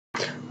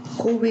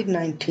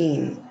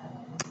COVID-19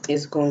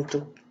 is going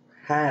to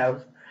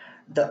have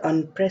the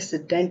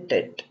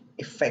unprecedented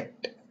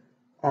effect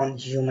on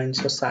human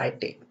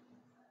society,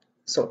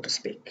 so to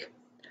speak.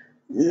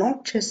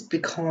 Not just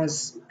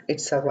because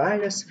it's a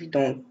virus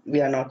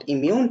we are not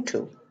immune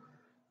to,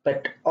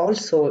 but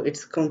also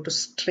it's going to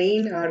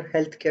strain our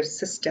healthcare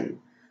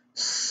system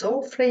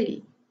so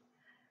frail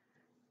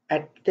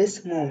at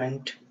this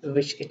moment,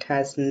 which it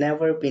has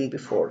never been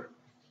before.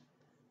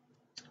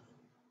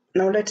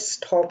 Now let's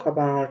talk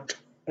about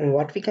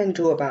what we can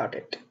do about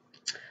it.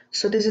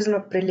 So this is my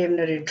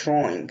preliminary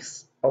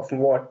drawings of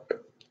what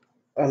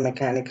a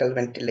mechanical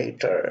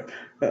ventilator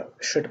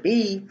should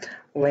be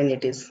when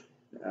it is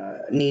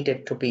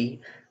needed to be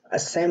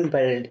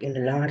assembled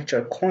in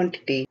larger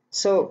quantity.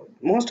 So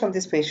most of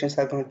these patients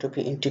are going to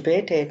be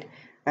intubated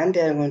and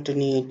they are going to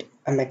need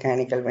a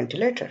mechanical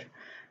ventilator.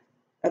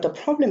 Now the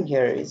problem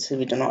here is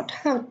we do not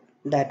have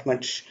that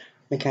much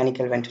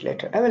mechanical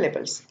ventilator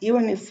available.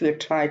 Even if we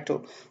try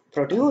to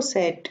produce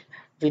it,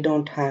 we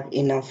don't have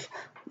enough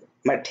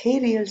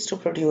materials to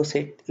produce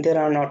it. There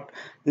are not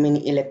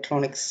many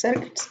electronic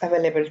circuits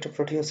available to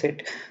produce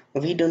it.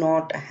 We do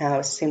not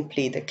have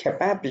simply the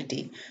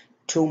capability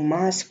to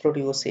mass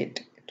produce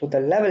it to the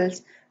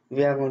levels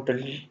we are going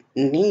to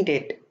need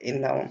it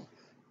in the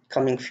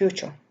coming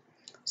future.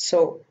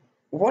 So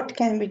what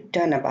can be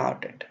done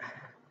about it?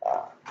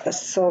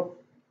 So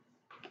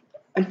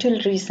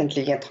until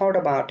recently I thought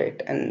about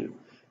it, and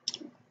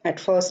at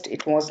first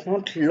it was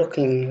not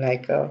looking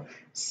like a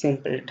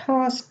simple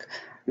task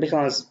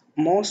because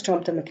most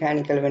of the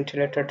mechanical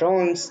ventilator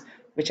drawings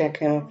which I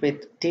came up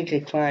with did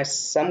require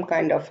some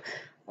kind of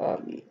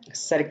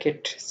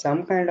circuit,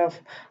 some kind of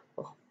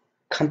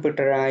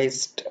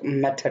computerized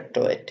method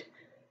to it.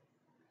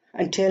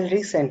 Until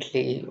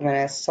recently, when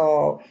I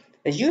saw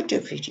a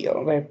YouTube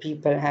video where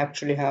people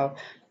actually have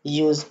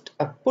used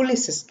a pulley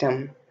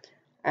system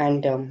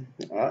and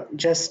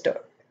just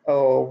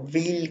a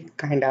wheel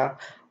kind of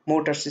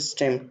motor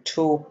system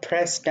to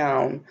press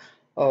down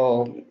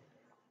uh,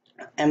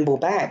 embo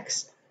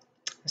bags.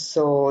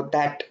 So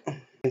that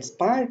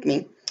inspired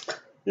me.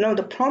 Now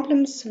the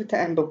problems with the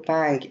embo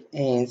bag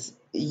is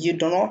you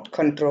do not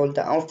control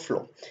the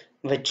outflow,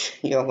 which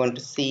you're going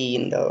to see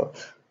in the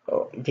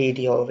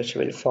video which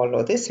will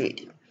follow this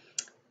video.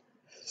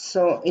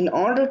 So in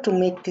order to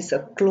make this a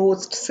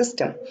closed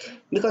system,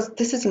 because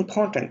this is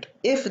important,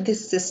 if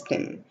this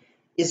system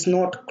is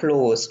not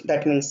closed,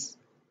 that means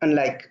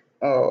unlike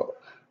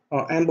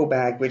ambu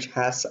bag which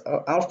has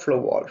an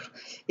outflow valve,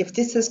 if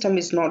this system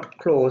is not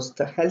closed,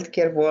 the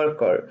healthcare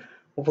worker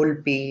will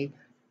be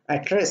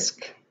at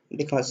risk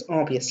because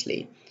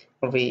obviously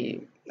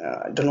we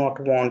do not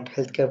want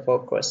healthcare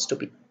workers to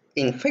be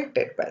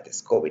infected by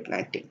this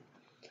COVID-19.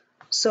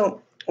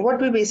 So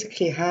what we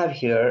basically have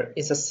here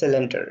is a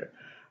cylinder,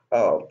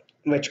 uh,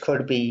 which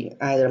could be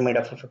either made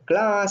up of a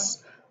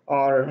glass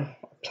or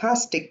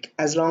plastic,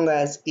 as long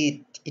as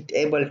it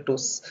able to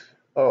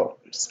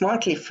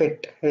smartly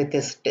fit with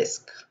this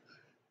disc.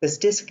 This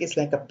disc is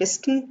like a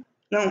piston.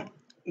 Now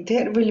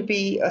there will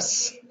be a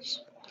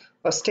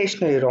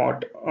stationary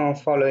rod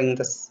following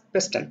this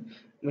piston,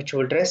 which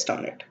will rest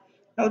on it.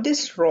 Now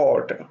this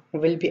rod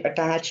will be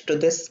attached to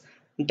this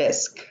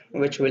disc,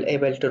 which will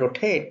able to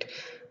rotate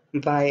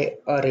by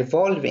a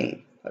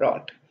revolving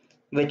rod,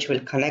 which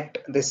will connect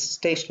this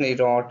stationary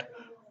rod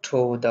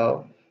to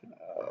the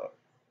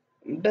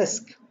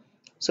disc.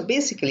 So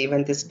basically,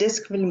 when this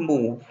disc will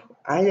move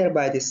either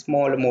by this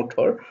small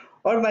motor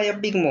or by a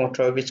big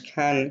motor which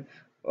can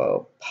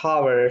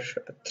power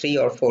 3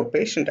 or 4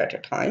 patients at a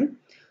time,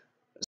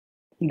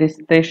 this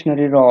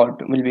stationary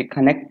rod will be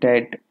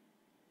connected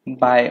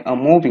by a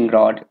moving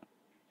rod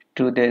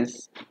to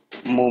this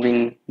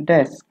moving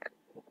disc.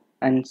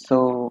 And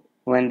so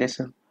when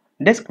this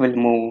disc will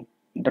move,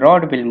 the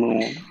rod will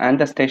move and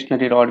the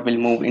stationary rod will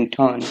move in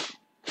turn.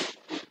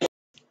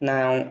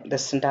 Now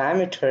this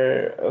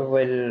diameter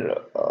will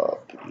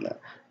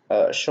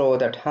show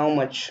that how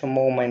much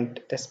movement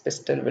this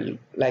piston will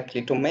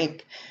likely to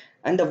make,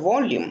 and the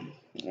volume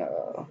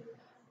uh,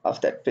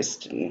 of that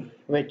piston,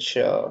 which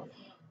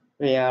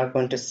we are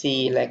going to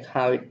see like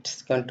how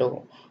it's going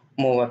to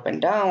move up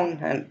and down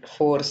and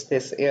force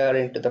this air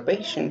into the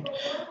patient.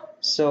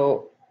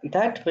 So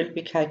that will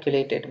be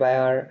calculated by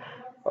our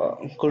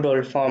good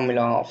old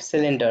formula of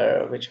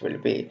cylinder, which will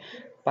be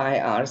pi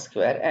r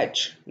square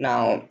h.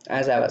 Now,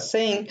 as I was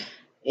saying,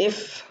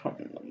 if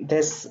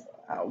this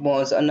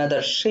was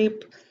another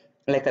shape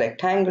like a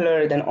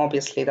rectangular, then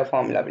obviously the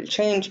formula will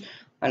change,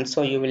 and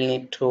so you will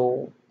need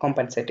to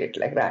compensate it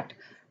like that.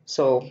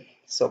 So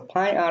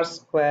pi r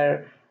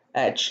square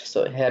h.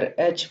 So here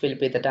h will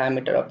be the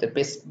diameter of the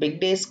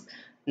big disk,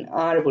 and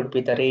r would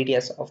be the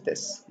radius of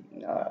this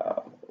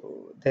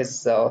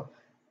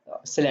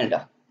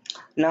cylinder.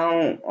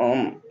 Now,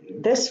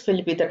 this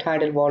will be the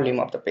tidal volume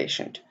of the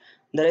patient.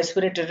 The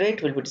respiratory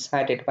rate will be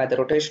decided by the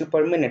rotation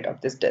per minute of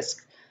this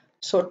disc.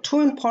 So two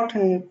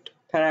important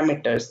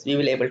parameters we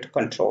will able to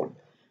control.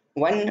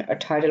 one a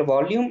tidal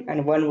volume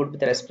and one would be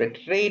the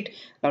respiratory rate.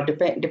 Now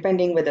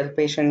depending whether the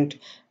patient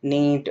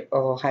need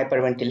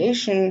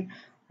hyperventilation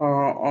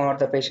or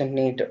the patient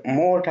need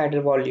more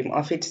tidal volume.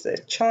 If it's a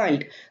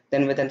child,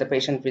 then whether the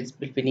patient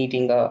will be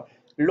needing a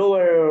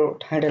lower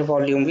tidal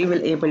volume, we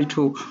will able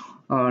to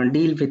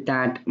deal with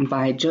that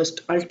by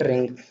just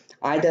altering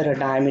either a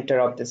diameter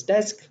of this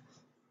disc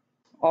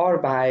or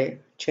by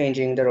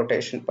changing the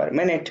rotation per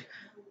minute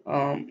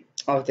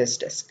of this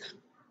disc.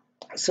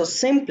 So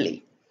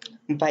simply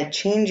by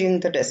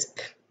changing the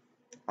disc,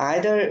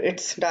 either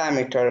its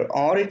diameter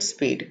or its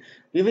speed,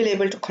 we will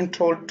able to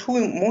control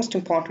two most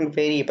important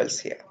variables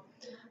here.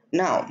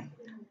 Now,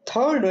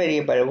 third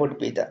variable would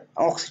be the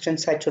oxygen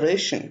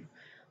saturation,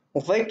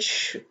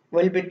 which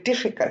will be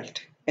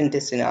difficult in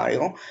this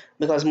scenario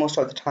because most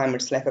of the time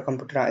it's like a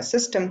computerized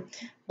system.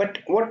 But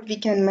what we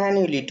can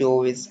manually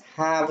do is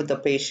have the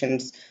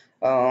patient's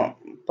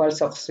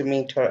pulse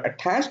oximeter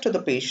attached to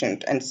the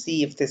patient and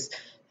see if this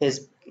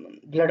his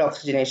blood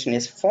oxygenation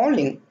is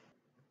falling.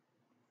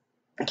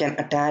 Can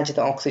attach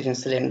the oxygen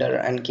cylinder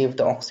and give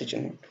the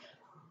oxygen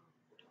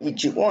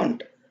which you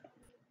want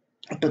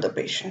to the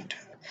patient.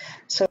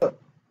 So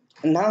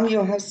now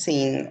you have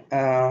seen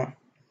the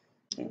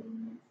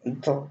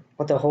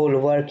whole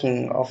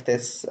working of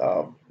this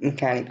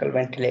mechanical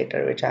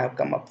ventilator which I have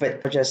come up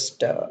with.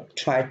 Just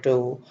try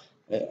to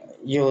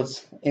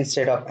use,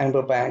 instead of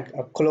amber bag,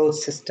 a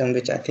closed system,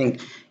 which I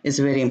think is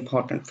very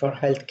important for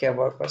healthcare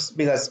workers,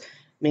 because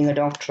being a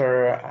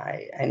doctor,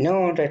 I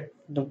know that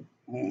the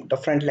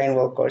frontline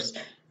workers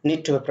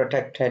need to be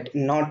protected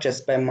not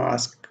just by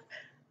mask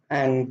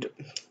and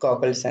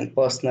goggles and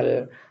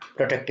personal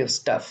protective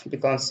stuff,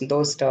 because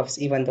those stuffs,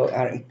 even though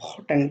are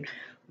important,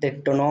 they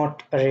do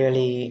not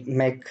really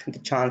make the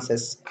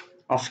chances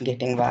of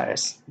getting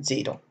virus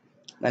zero,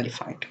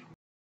 nullified.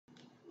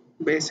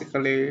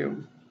 Basically,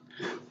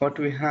 what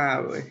we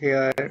have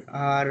here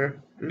are,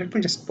 let me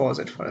just pause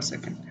it for a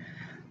second.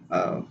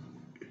 uh,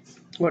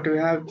 what we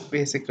have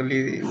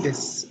basically,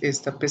 this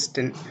is the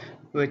piston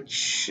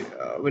which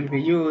will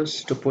be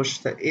used to push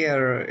the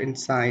air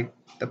inside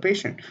the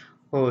patient,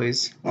 who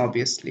is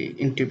obviously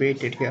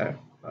intubated here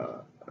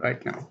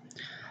right now.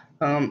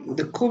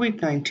 The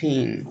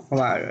COVID-19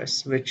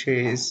 virus, which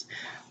is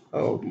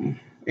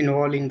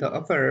involving the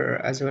upper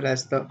as well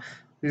as the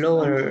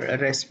lower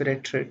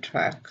respiratory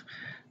tract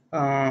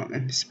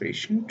in this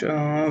patient,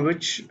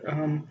 which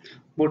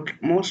would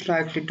most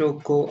likely to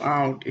go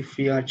out if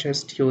we are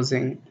just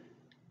using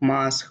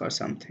mask or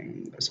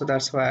something. So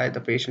that's why the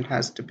patient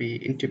has to be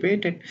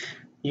intubated.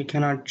 You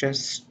cannot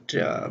just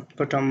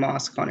put a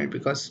mask on it,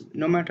 because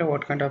no matter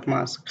what kind of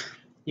mask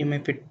you may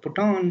put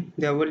on,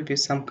 there will be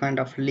some kind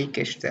of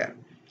leakage there.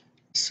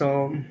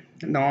 So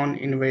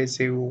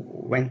non-invasive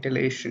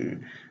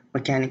ventilation,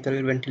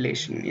 mechanical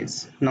ventilation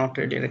is not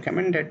really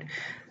recommended,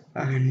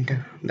 and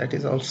that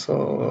is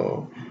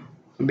also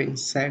being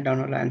said on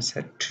a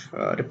Lancet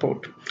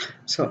report.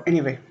 So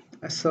anyway,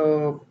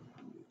 so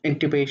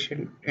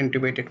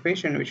intubated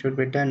patient, which will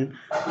be done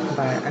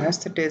by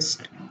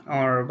anesthetist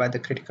or by the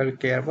critical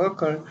care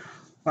worker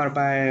or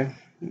by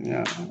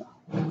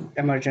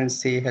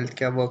emergency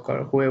healthcare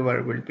worker,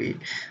 whoever will be,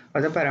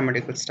 or the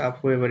paramedical staff,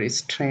 whoever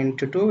is trained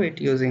to do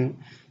it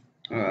using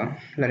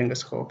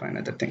laryngoscope and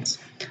other things.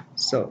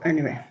 So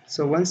anyway,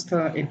 so once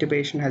the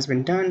intubation has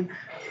been done,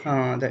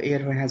 the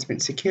airway has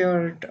been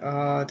secured,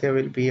 there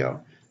will be a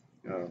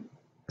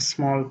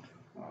small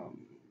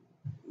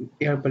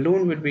air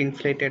balloon will be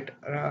inflated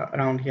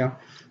around here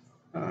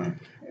uh,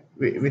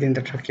 within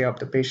the trachea of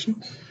the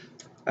patient,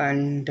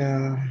 and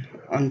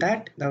on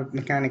that the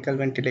mechanical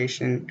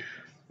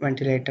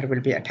ventilator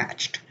will be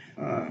attached.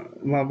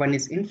 One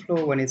is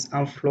inflow, one is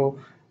outflow,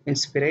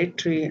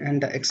 inspiratory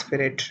and the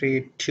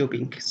expiratory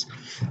tubings.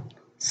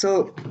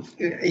 So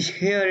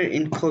here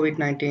in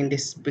COVID-19,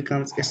 this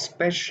becomes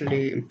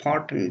especially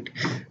important,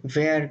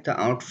 where the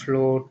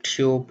outflow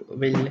tube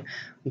will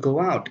go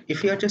out.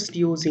 If you are just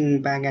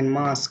using bag and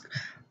mask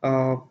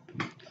uh,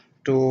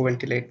 to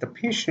ventilate the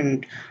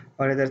patient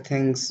or other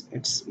things,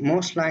 it's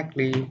most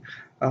likely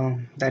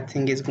that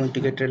thing is going to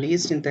get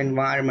released in the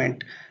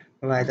environment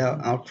by the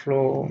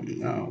outflow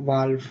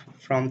valve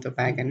from the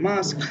bag and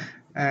mask.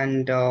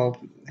 And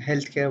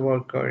healthcare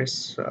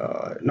workers,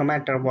 no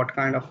matter what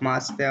kind of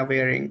mask they are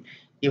wearing,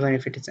 even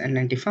if it is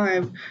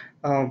N95,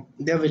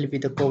 there will be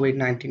the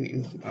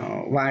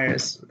COVID-19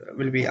 virus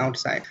will be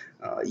outside.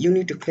 You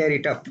need to clear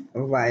it up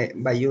by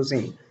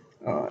using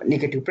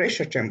negative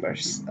pressure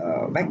chambers,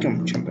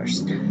 vacuum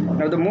chambers.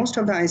 Now, the most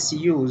of the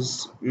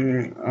ICUs,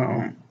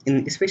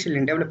 especially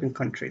in developing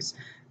countries,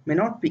 may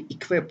not be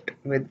equipped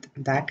with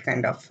that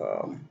kind of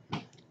uh,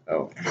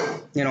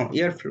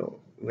 airflow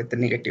with the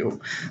negative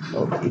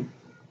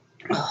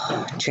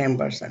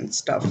chambers and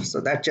stuff.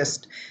 So that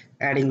just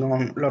adding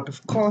on a lot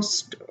of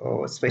cost,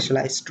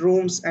 specialized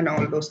rooms and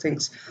all those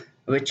things,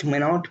 which may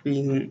not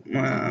be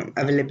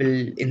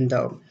available in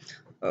the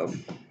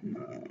um,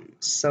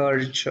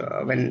 surge,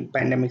 when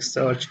pandemic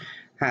surge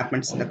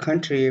happens in the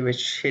country,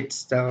 which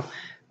hits the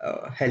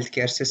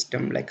healthcare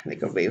system like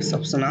a waves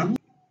of tsunami.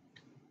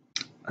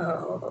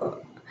 uh,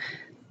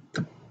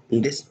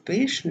 these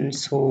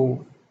patients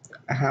who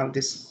have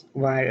this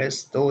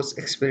virus, those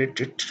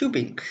expiratory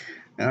tubing,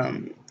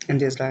 in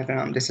this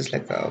diagram, this is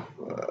like a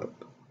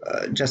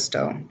just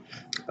a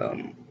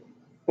um,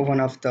 one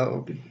of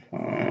the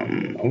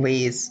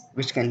ways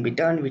which can be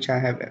done, which I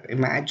have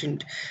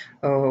imagined,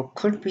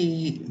 could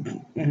be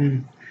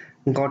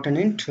gotten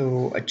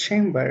into a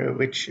chamber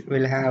which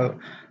will have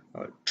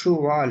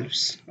two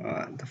valves.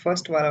 The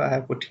first valve I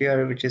have put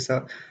here, which is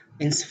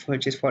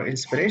for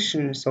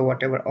inspiration. So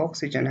whatever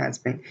oxygen has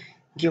been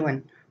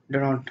given do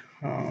not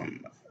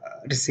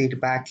recede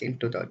back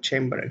into the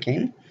chamber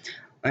again.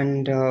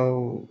 And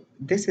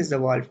this is the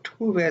valve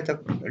 2, where the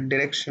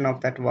direction of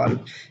that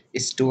valve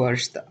is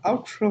towards the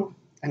outflow.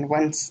 And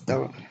once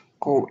the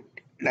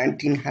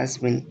COVID-19 has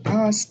been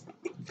passed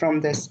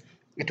from this,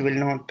 it will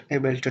not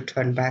able to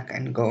turn back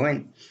and go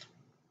in.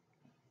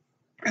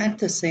 At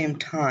the same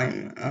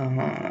time,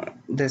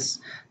 this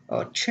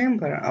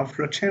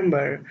outflow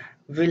chamber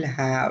will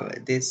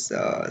have this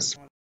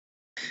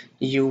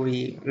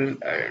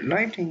UV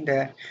lighting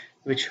there,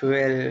 which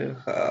will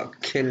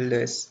kill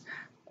this,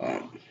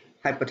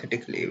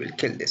 hypothetically, will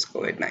kill this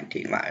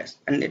COVID-19 virus,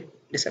 and it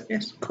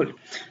disappears. Cool.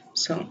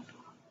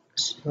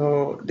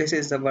 So this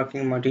is the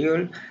working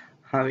module,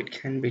 how it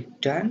can be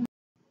done.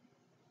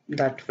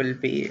 That will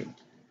be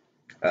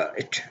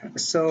it.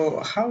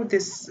 So how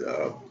this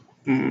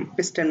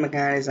piston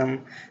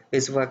mechanism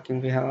is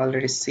working, we have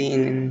already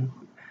seen in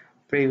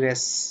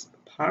previous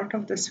part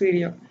of this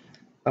video.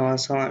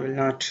 So I will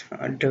not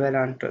dwell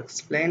on to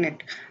explain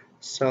it.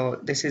 So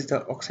this is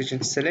the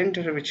oxygen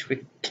cylinder, which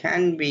we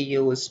can be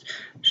used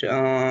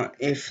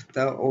if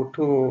the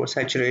O2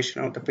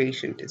 saturation of the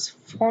patient is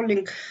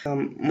falling.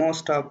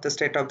 Most of the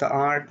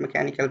state-of-the-art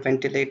mechanical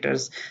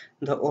ventilators,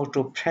 the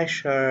O2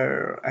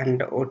 pressure and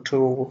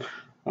O2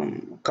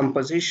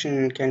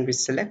 composition can be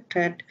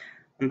selected,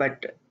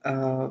 but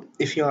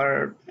if you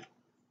are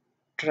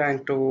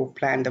trying to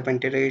plan the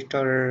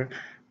ventilator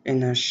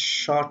in a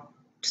short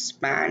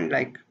span,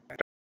 like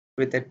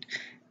with it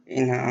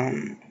in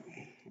a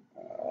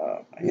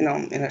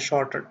in a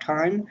shorter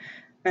time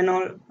and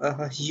all,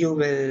 you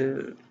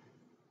will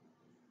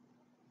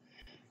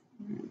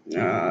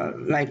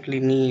likely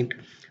need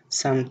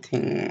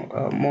something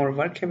more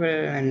workable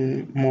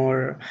and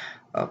more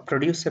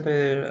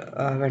producible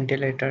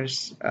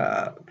ventilators,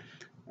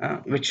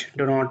 which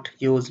do not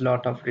use a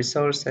lot of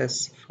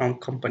resources from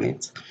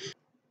companies.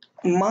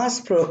 Mass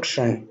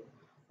production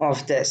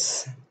of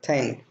this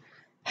thing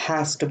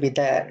has to be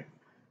there,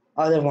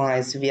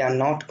 otherwise we are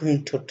not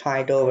going to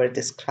tide over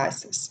this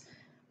crisis,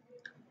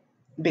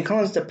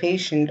 because the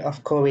patient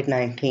of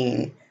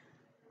COVID-19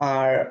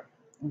 are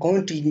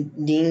going to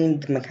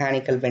need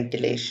mechanical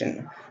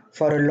ventilation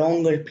for a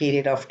longer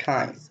period of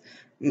time,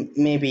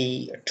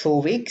 maybe 2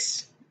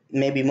 weeks,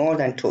 maybe more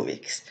than 2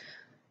 weeks.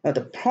 Now,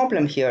 the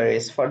problem here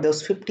is for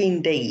those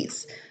 15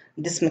 days,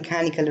 this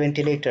mechanical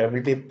ventilator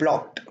will be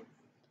blocked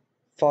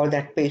for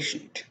that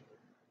patient.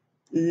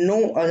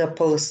 No other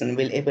person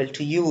will able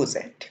to use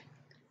it.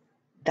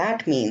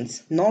 That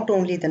means not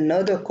only the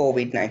another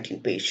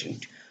COVID-19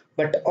 patient,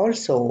 but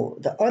also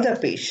the other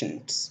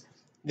patients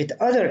with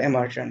other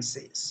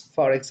emergencies.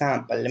 For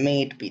example,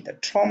 may it be the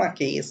trauma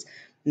case,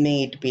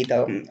 may it be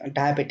the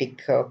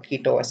diabetic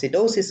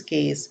ketoacidosis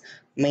case,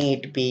 may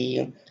it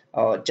be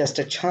just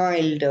a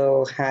child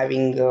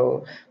having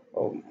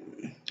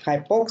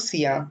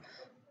hypoxia,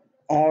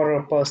 or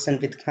a person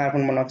with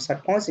carbon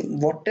monoxide poisoning,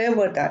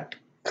 whatever that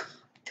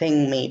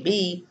thing may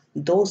be,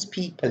 those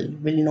people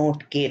will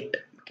not get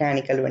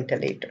mechanical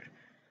ventilator.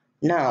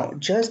 Now,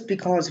 just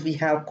because we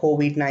have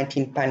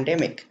COVID-19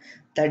 pandemic,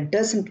 that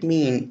doesn't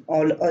mean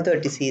all other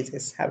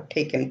diseases have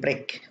taken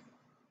break.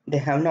 They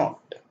have not.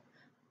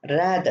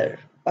 Rather,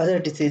 other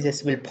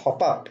diseases will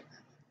pop up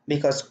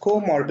because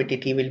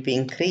comorbidity will be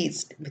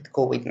increased with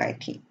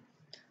COVID-19.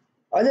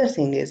 Other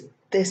thing is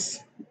this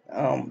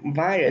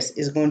virus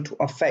is going to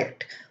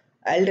affect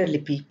elderly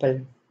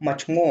people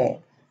much more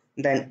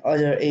than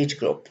other age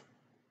group.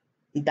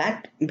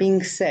 That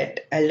being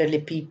said,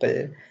 elderly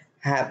people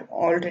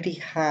already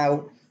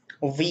have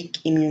a weak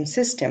immune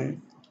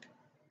system,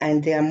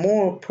 and they are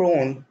more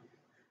prone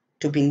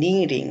to be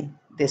needing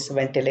this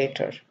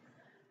ventilator.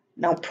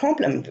 Now,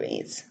 problem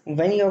is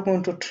when you are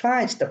going to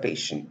triage the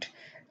patient,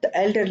 the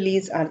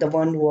elderlies are the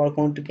one who are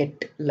going to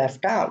get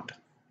left out.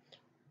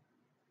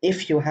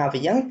 If you have a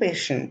young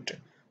patient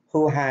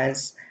who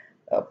has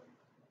a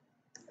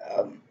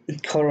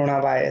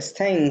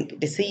coronavirus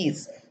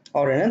disease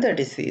or another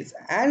disease,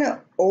 and an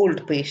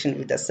old patient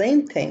with the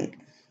same thing,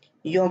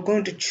 you're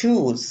going to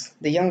choose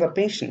the younger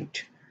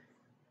patient.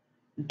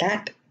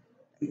 That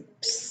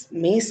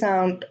may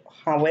sound,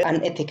 however,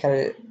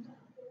 unethical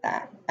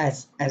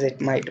as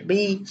it might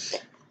be.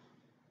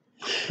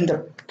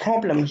 The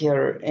problem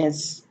here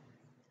is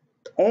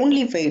the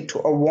only way to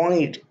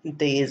avoid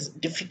these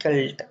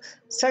difficult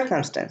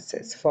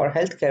circumstances for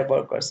healthcare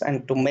workers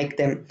and to make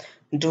them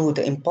do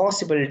the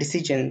impossible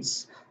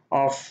decisions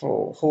of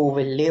who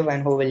will live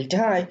and who will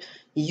die.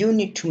 You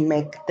need to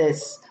make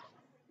this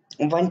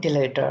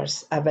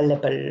ventilators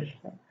available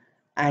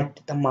at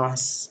the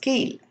mass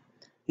scale.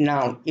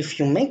 Now, if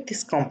you make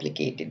this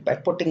complicated by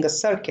putting a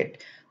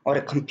circuit or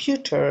a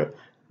computer,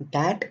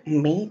 that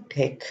may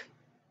take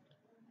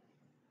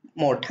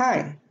more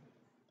time,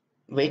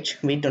 which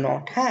we do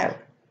not have.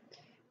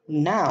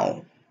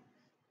 Now,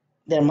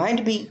 there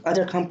might be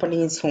other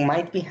companies who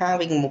might be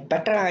having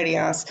better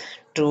ideas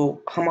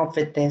to come up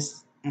with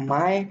this.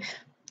 My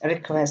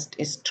request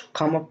is to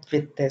come up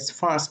with this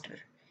faster.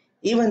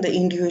 Even the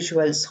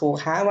individuals who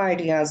have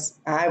ideas,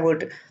 I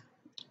would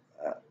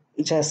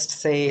just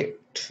say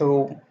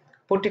to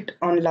put it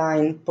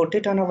online, put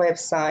it on a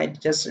website,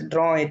 just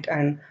draw it,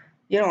 and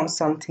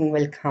something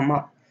will come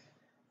up.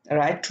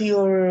 Write to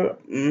your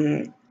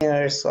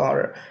peers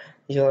or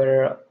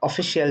your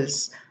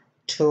officials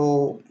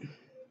to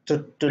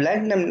to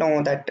let them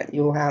know that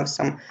you have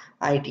some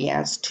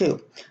ideas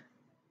too.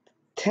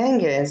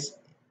 Thing is,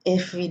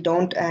 if we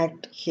don't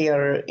act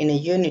here in a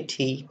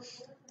unity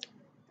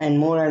and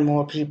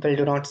more people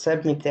do not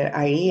submit their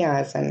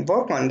ideas and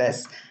work on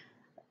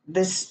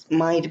this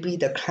might be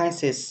the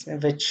crisis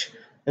which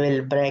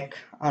will break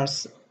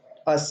us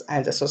as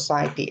a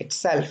society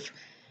itself.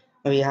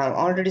 We have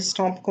already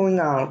stopped going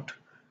out.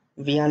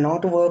 We are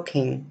not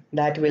working.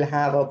 That will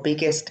have a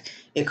biggest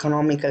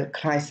economical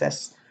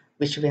crisis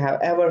which we have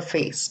ever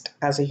faced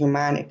as a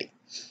humanity.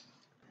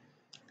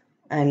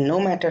 And no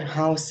matter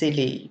how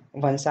silly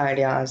one's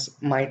ideas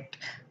might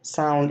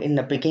sound in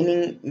the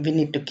beginning, we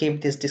need to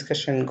keep this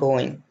discussion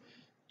going.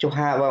 To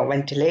have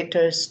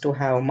ventilators, to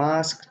have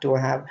masks, to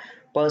have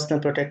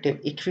personal protective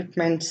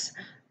equipments,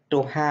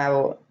 to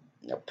have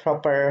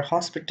proper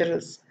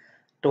hospitals,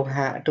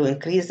 to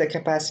increase the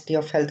capacity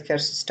of healthcare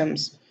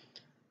systems.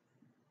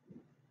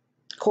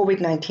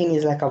 COVID-19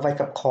 is like a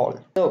wake-up call.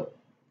 So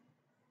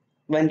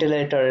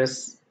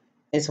ventilators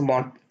is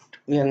what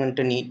we are going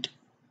to need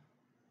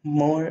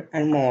more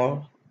and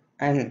more,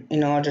 and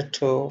in order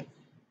to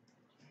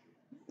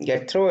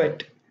get through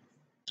it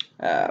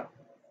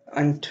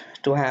and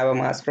to have a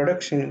mass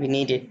production, we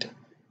need it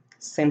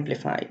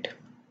simplified.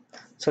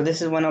 So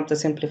this is one of the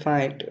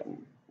simplified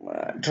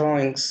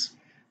drawings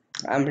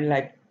I would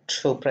like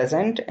to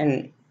present,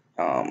 and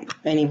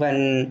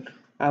anyone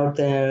out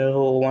there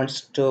who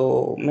wants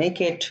to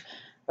make it,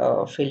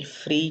 feel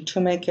free to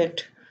make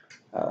it.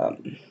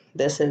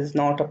 This is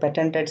not a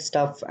patented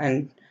stuff,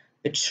 and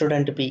it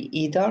shouldn't be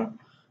either,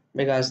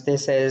 because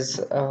this is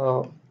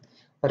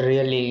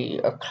really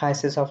a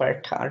crisis of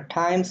our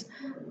times.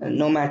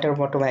 No matter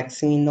what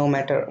vaccine, no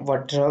matter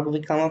what drug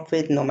we come up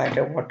with, no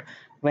matter what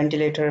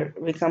ventilator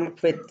we come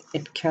up with,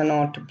 it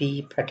cannot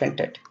be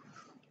patented,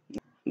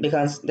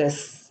 because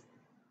this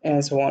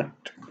is what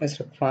is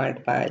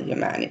required by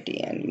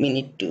humanity and we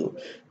need to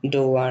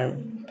do our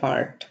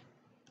part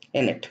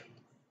in it.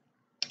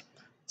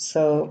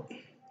 So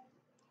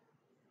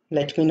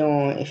let me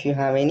know if you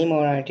have any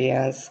more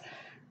ideas.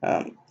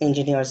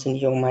 Engineers in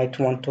you might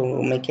want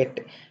to make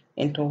it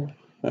into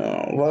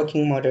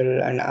working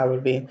model, and I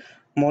will be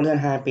more than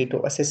happy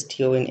to assist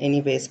you in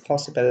any ways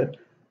possible.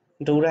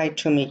 Do write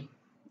to me.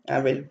 I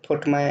will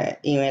put my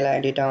email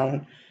ID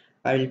down.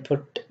 I will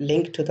put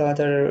link to the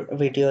other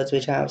videos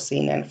which I have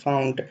seen and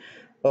found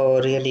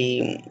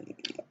really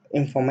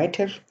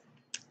informative.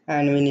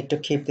 And we need to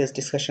keep this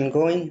discussion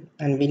going,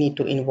 and we need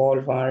to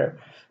involve our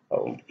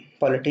um,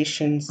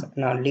 politicians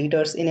and our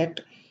leaders in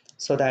it,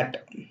 so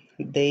that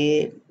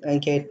they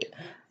get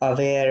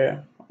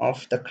aware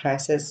of the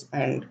crisis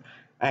and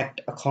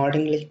act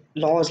accordingly.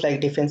 Laws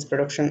like Defense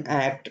Production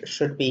Act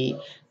should be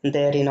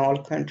there in all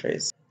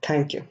countries.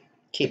 Thank you.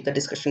 Keep the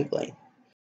discussion going.